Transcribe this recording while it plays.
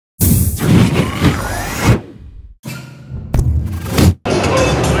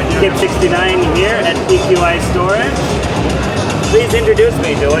69 here at PQI storage. Please introduce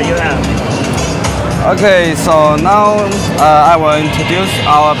me to what you have. Okay, so now I will introduce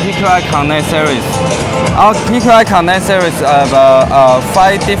our PQI Connect series. Our PQI Connect series have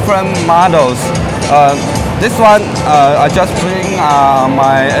 5 different models. This one I just bring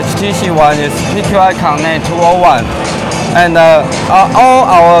my HTC one is PQI Connect 201. And all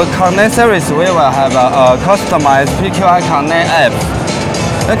our Connect series, we will have a customized PQI Connect app.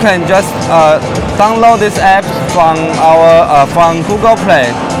 You can just download this app from Google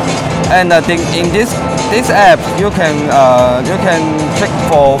Play, and in this app you can check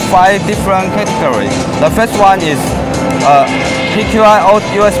for 5 different categories. The first one is PQI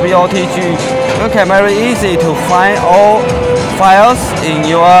USB OTG. You can very easy to find all files in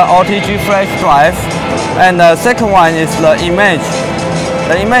your OTG flash drive. And the second one is the image.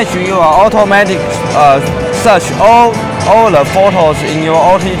 The image, you are automatic search all the photos in your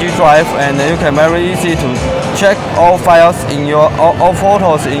OTG drive, and you can very easy to check all files in your all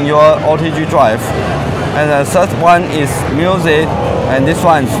photos in your OTG drive. And the third one is music, and this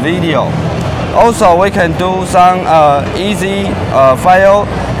one is video. Also, we can do some easy file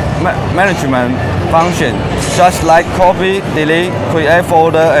management function, just like copy, delete, create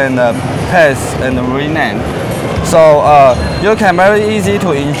folder, and paste and rename. So you can very easy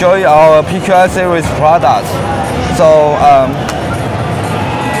to enjoy our PQI series products. So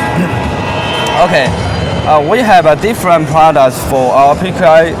okay, we have different products for our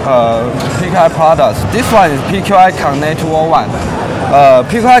PQI products. This one is PQI Connect 201.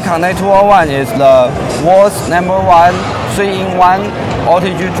 PQI Connect 201 is the world's #1 3-in-1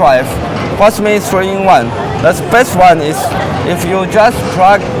 OTG drive. What means 3-in-1? The best one is if you just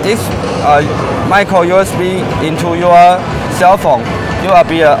plug this micro USB into your cell phone, it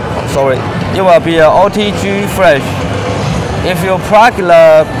will be a OTG flash. If you plug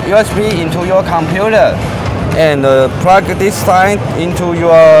the USB into your computer and plug this side into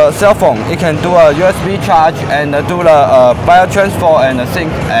your cell phone, it can do a USB charge and do the file transfer and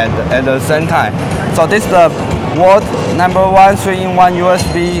sync at the same time. So this is the world #1 3-in-1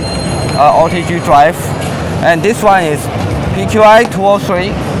 USB OTG drive, and this one is PQI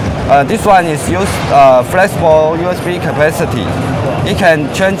 203. This one is used flexible USB capacity. It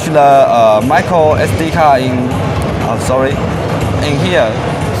can change the micro SD card in here.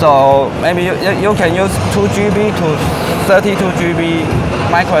 So maybe you can use 2 GB to 32 GB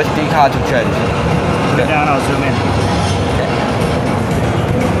micro SD card to change. Put it down, I'll zoom in.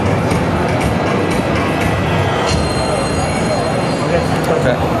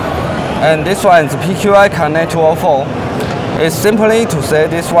 Okay. And this one is PQI Connect 204. It's simply to say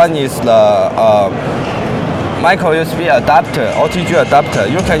this one is the micro USB adapter, OTG adapter.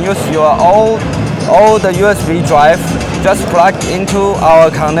 You can use your all the USB drive, just plug into our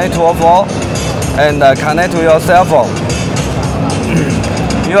Connect 204 and connect to your cell phone.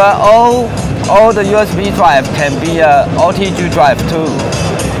 All the USB drive can be a OTG drive too.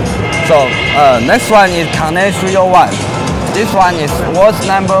 So next one is Connect 301. This one is world's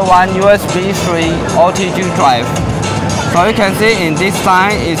 #1 USB 3 OTG drive. So you can see in this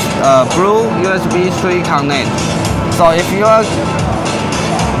side is blue USB 3 connect. So if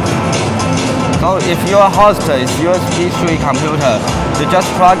your host is USB 3 computer, you just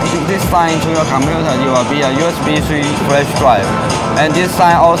plug this side into your computer, it will be a USB 3 flash drive. And this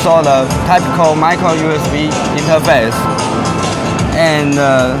side also the typical micro USB interface. And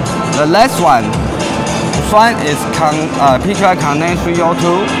the last one, is PQI Connect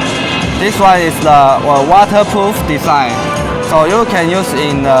 302. This one is the waterproof design, so you can use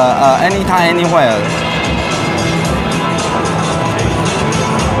in anytime, anywhere.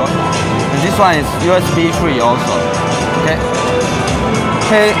 And this one is USB 3 also. Okay.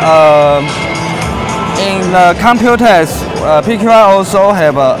 In the Computex, PQI also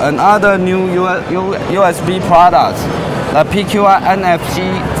have another new USB product, the PQI NFC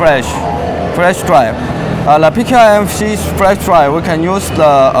flash drive. The PQI NFC flash drive, we can use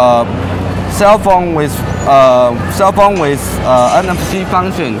the cell phone with NFC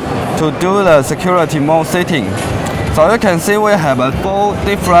function to do the security mode setting. So you can see we have 4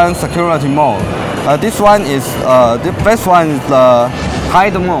 different security mode. This one is the best one is the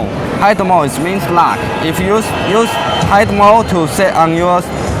hide mode. Hide mode means lock. If you use hide mode to set on your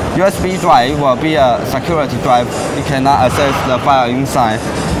USB drive, it will be a security drive. You cannot access the file inside.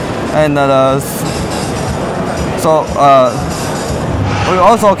 And we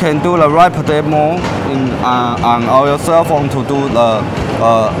also can do the write protect mode on our cell phone to do the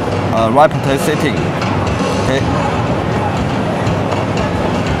write protect setting. Okay.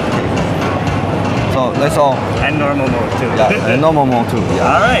 So That's all. And normal mode too. Yeah, and normal mode too. Yeah.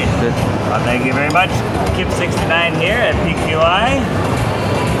 All right. Good. Well, thank you very much. Kip69 here at PQI.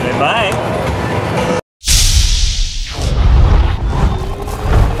 Goodbye.